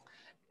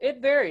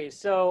 It varies.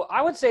 So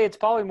I would say it's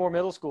probably more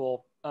middle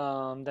school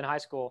than high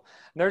school.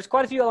 There's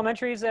quite a few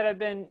elementaries that have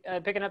been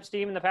picking up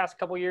steam in the past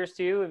couple years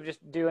too, of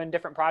just doing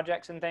different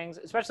projects and things,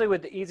 especially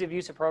with the ease of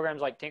use of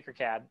programs like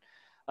Tinkercad.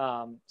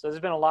 So there's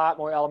been a lot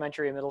more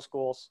elementary and middle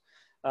schools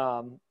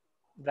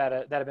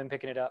that have been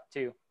picking it up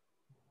too.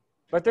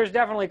 But there's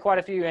definitely quite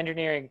a few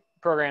engineering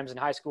programs in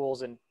high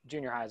schools and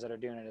junior highs that are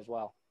doing it as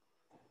well.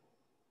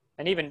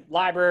 And even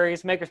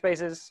libraries,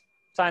 makerspaces,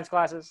 science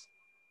classes.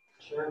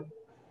 Sure.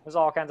 There's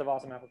all kinds of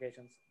awesome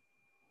applications.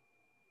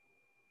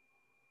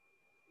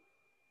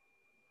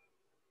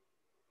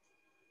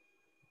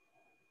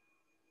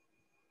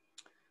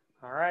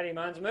 All righty,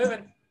 mine's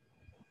moving.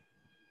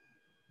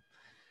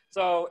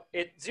 So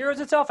it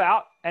zeroes itself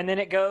out, and then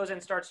it goes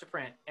and starts to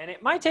print. And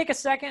it might take a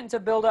second to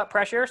build up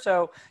pressure,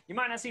 so you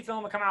might not see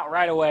film come out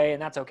right away,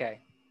 and that's okay.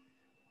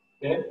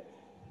 Okay.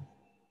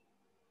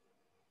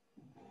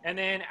 And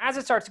then as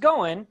it starts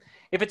going,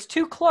 if it's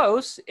too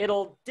close,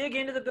 it'll dig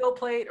into the build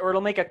plate, or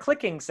it'll make a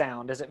clicking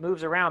sound as it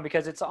moves around,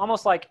 because it's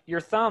almost like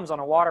your thumbs on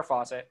a water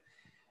faucet.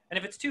 And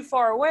if it's too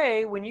far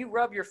away, when you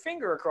rub your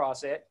finger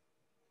across it,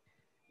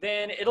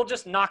 then it'll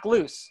just knock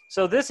loose.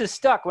 So this is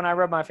stuck when I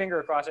rub my finger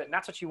across it, and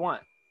that's what you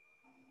want.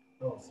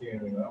 I don't see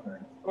anything on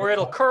there. Or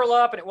it'll curl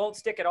up and it won't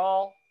stick at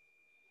all.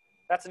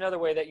 That's another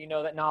way that you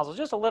know that nozzle's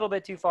just a little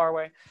bit too far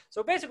away.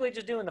 So basically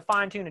just doing the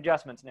fine-tune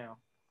adjustments now.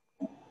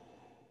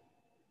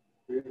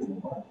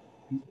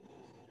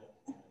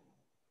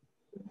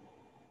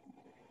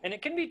 And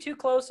it can be too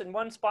close in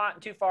one spot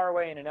and too far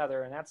away in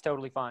another, and that's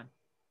totally fine.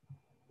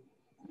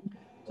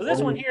 So this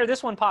one here,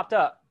 this one popped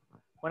up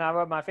when I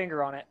rubbed my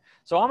finger on it.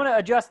 So I'm going to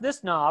adjust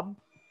this knob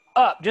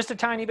up just a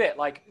tiny bit,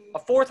 like a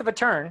fourth of a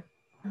turn.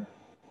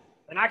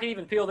 And I can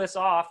even peel this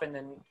off and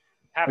then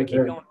have it keep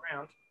going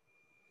around.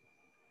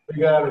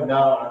 We got it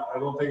now. I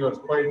don't think it was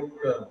quite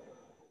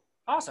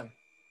Awesome.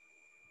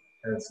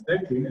 as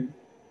sticky.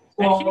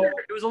 And here,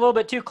 it was a little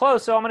bit too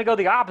close, so I'm going to go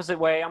the opposite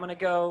way. I'm going to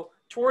go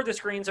toward the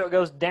screen so it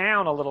goes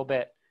down a little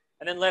bit,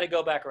 and then let it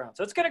go back around.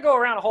 So it's going to go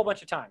around a whole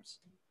bunch of times.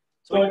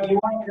 So do you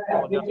want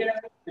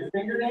your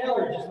fingernail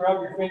or just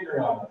rub your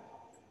finger on it?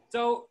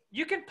 So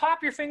you can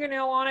pop your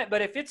fingernail on it,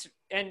 but if it's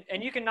and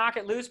you can knock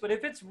it loose. But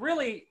if it's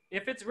really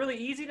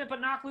easy to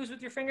knock loose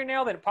with your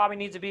fingernail, then it probably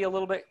needs to be a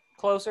little bit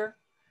closer.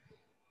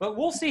 But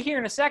we'll see here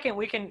in a second.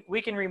 We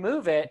can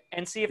remove it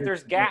and see if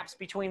there's gaps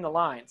between the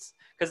lines,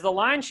 because the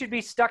lines should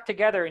be stuck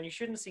together, and you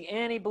shouldn't see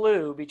any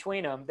blue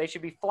between them. They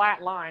should be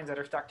flat lines that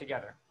are stuck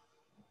together,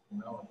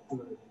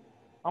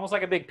 almost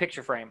like a big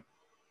picture frame.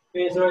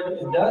 Okay, so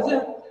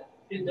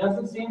it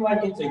doesn't seem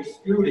like it's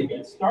extruding.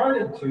 It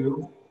started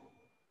to.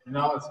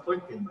 Now it's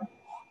clicking.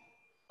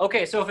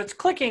 Okay, so if it's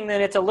clicking,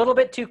 then it's a little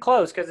bit too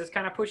close because it's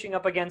kind of pushing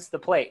up against the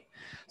plate.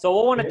 So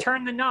we'll want to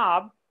turn the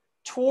knob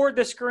toward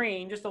the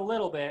screen just a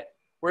little bit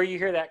where you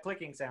hear that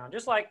clicking sound.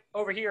 Just like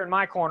over here in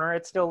my corner,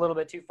 it's still a little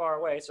bit too far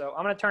away. So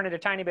I'm going to turn it a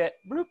tiny bit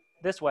bloop,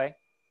 this way.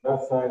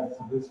 That side,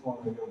 so this one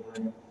we go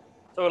bring it.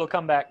 So it'll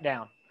come back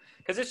down.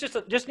 Because it's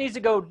just needs to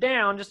go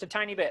down just a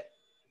tiny bit.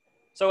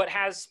 So it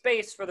has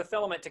space for the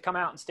filament to come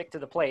out and stick to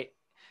the plate.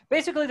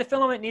 Basically, the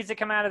filament needs to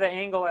come out of the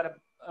angle out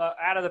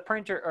of the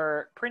printer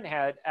or print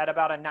head at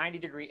about a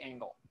 90-degree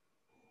angle.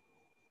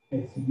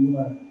 Okay, so you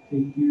want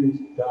to take yours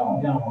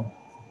down. Down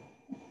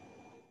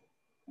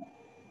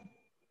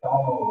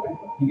all the way.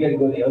 You got to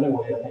go the other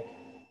way, I think.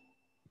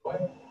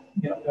 What?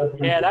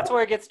 Yeah, that's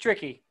where it gets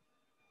tricky.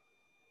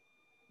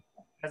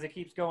 As it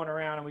keeps going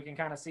around, and we can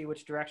kind of see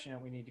which direction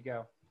we need to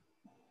go.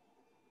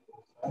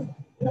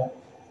 Yeah.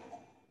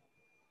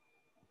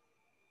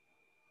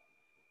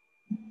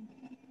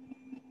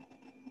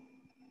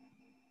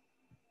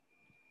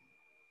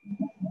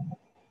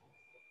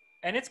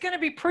 And it's going to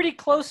be pretty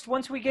close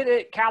once we get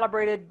it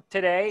calibrated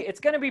today.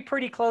 It's going to be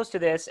pretty close to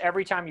this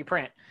every time you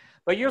print.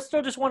 But you'll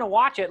still just want to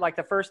watch it like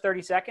the first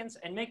 30 seconds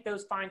and make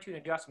those fine-tune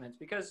adjustments,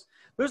 because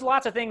there's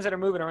lots of things that are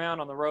moving around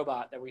on the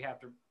robot that we have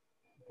to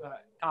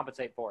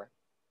compensate for.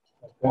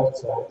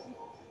 That's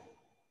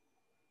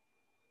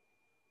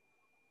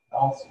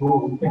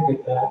cool. Look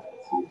at that.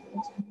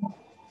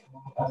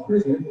 That's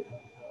pretty good.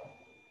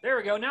 There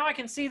we go. Now I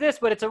can see this,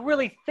 but it's a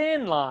really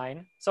thin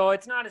line, so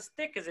it's not as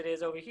thick as it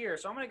is over here.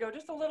 So I'm going to go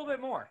just a little bit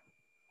more.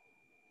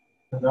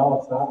 No,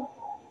 it's not.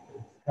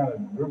 It's kind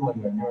of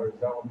dribbling on yours.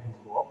 That one needs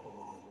to go up a little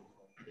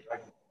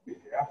bit.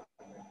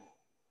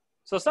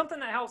 So something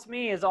that helps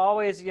me is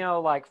always,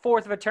 like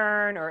fourth of a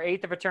turn or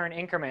eighth of a turn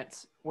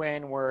increments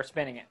when we're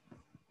spinning it.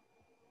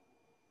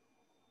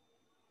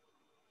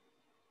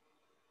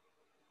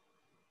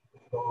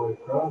 Go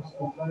across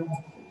sometimes.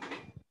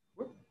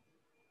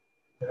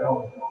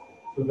 Yeah.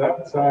 So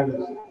that side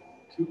is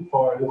too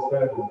far. This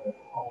side is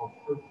almost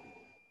perfect.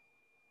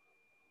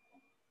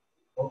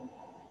 Oh,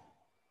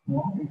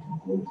 no, you're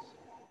too close.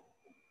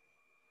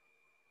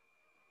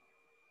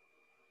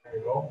 There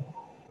you go.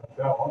 That's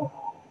that one.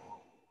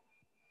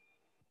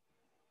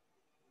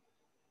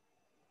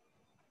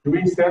 Do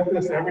we set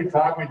this every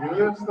time we do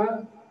this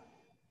then?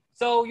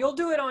 So you'll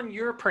do it on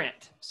your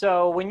print.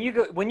 So when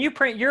you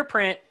print your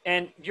print,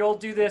 and you'll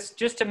do this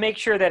just to make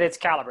sure that it's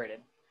calibrated.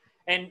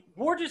 And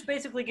we'll just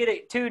basically get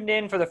it tuned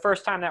in for the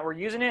first time that we're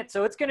using it.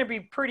 So it's going to be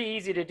pretty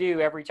easy to do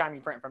every time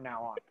you print from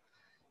now on,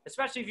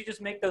 especially if you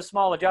just make those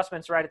small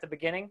adjustments right at the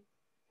beginning.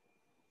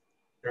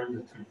 There's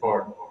too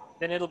far.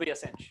 Then it'll be a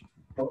cinch.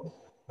 No,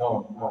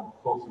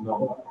 not close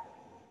enough.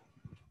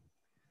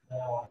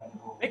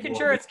 Making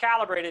sure it's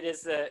calibrated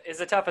is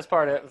the toughest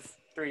part of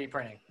 3D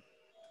printing.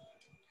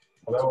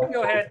 So we can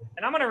go ahead,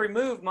 and I'm going to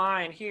remove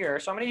mine here.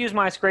 So I'm going to use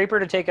my scraper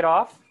to take it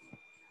off,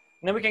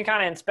 and then we can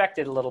kind of inspect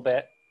it a little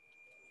bit.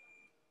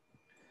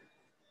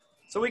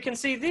 So we can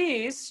see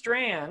these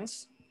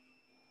strands,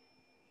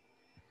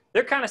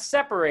 they're kind of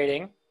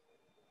separating.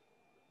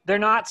 They're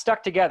not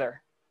stuck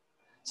together.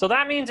 So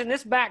that means in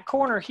this back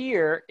corner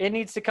here, it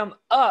needs to come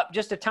up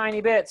just a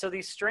tiny bit so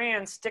these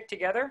strands stick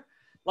together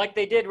like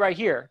they did right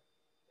here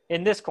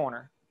in this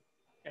corner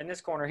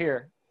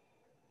here.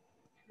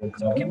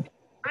 So it can be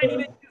a tiny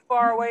bit too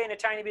far away and a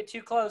tiny bit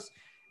too close.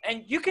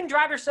 And you can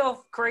drive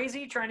yourself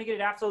crazy trying to get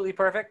it absolutely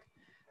perfect.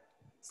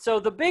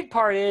 So the big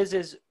part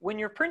is when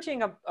you're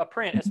printing a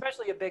print,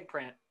 especially a big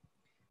print,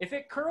 if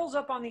it curls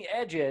up on the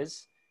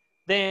edges,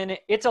 then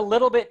it's a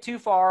little bit too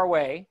far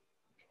away.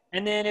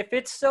 And then if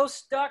it's so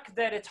stuck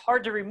that it's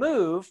hard to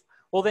remove,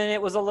 well, then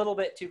it was a little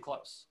bit too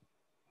close.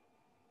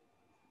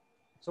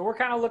 So we're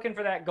kind of looking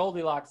for that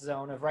Goldilocks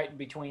zone of right in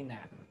between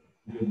that.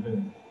 I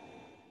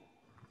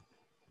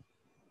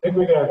think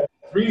we got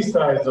 3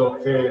 sides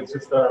okay. It's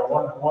just our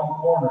one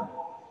corner.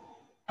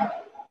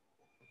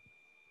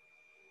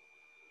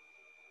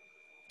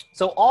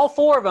 So all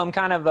 4 of them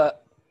kind of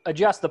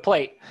adjust the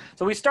plate.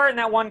 So we start in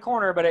that one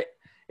corner, but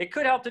it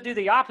could help to do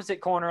the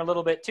opposite corner a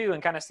little bit too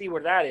and kind of see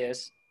where that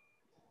is.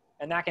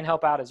 And that can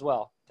help out as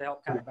well to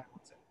help kind of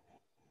balance it.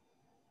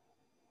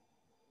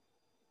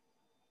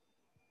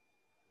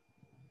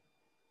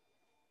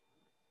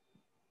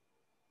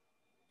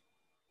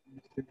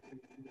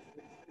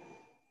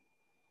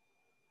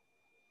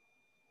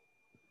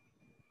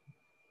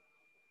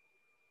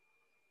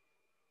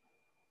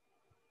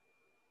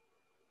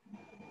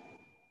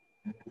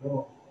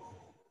 No.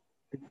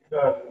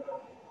 Got it.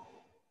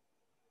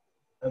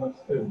 That looks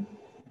good.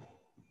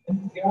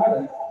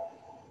 Got it.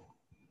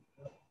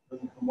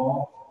 Doesn't come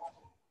off.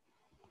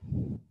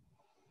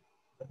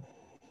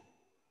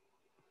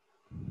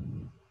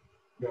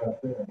 Got it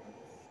there.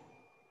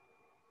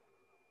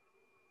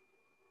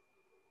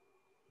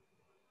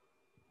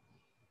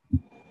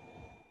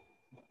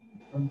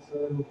 Front side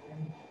okay.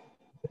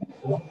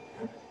 So,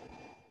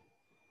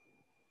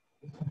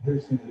 this one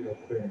here seems to be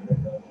okay.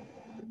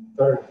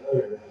 Start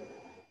here.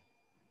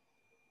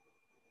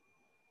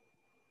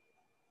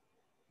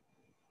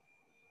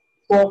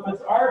 So if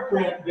it's our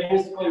print,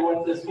 basically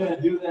what this is going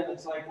to do then,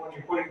 it's like when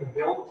you're putting the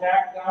build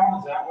tack down,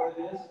 is that what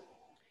it is?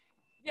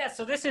 Yeah,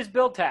 so this is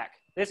build tack.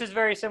 This is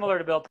very similar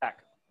to build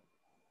tack.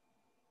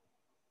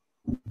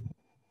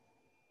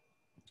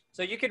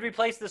 So you could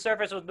replace the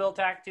surface with build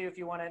tack too if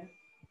you wanted.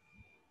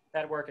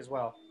 That'd work as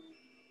well.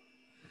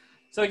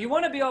 So you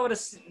want to be able to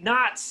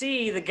not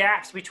see the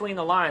gaps between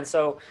the lines.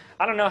 So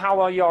I don't know how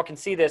well y'all can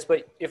see this,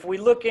 but if we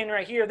look in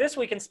right here,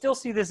 we can still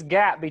see this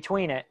gap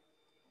between it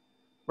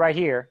right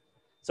here.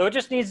 So it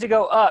just needs to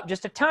go up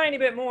just a tiny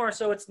bit more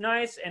so it's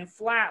nice and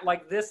flat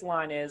like this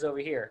line is over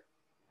here.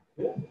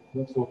 Yeah,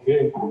 looks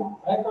okay.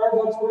 That card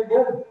looks pretty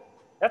good.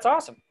 That's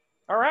awesome.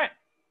 All right.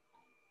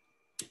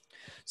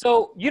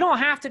 So you don't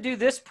have to do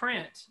this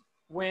print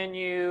when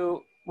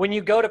you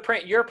go to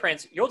print your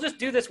prints. You'll just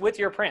do this with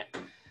your print.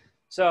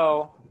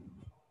 So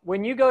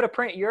when you go to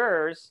print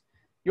yours,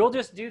 you'll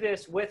just do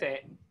this with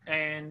it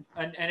and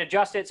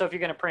adjust it. So if you're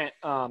going to print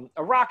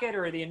a rocket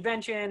or the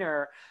invention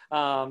or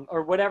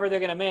whatever they're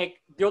going to make,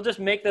 you'll just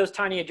make those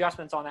tiny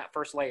adjustments on that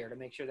first layer to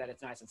make sure that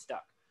it's nice and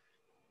stuck.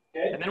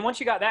 Okay. And then once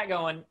you got that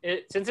going,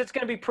 since it's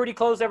going to be pretty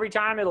close every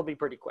time, it'll be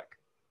pretty quick.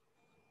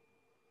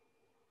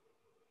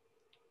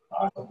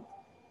 Awesome.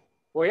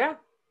 Well, yeah.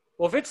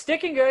 Well, if it's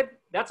sticking good,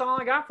 that's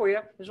all I got for you.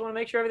 Just want to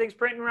make sure everything's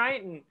printing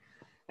right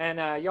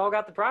and y'all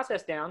got the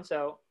process down.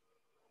 So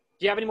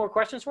do you have any more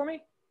questions for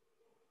me?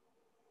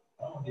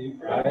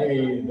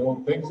 I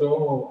don't think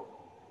so.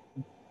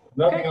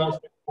 Nothing else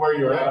where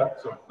you're at.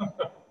 So.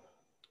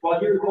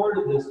 Well, you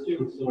recorded this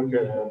too, so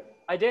Okay.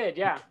 I did,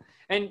 yeah.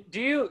 And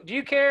do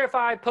you care if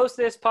I post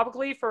this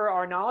publicly for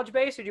our knowledge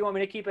base, or do you want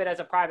me to keep it as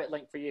a private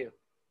link for you?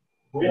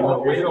 We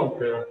don't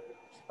care.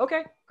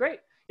 Okay, great.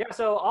 Yeah,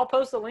 so I'll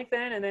post the link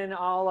then, and then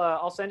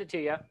I'll send it to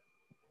you,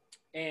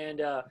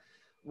 and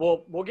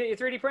we'll get you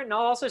 3D print, and I'll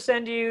also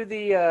send you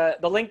the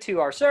link to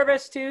our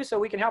service too, so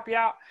we can help you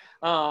out,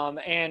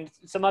 and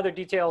some other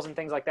details and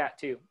things like that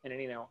too in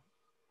an email.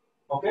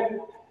 okay.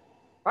 All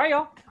right,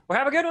 y'all. Well,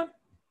 have a good one.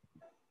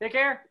 Take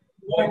care.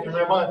 Thank you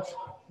very much.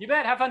 You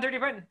bet. Have fun 3D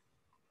printing.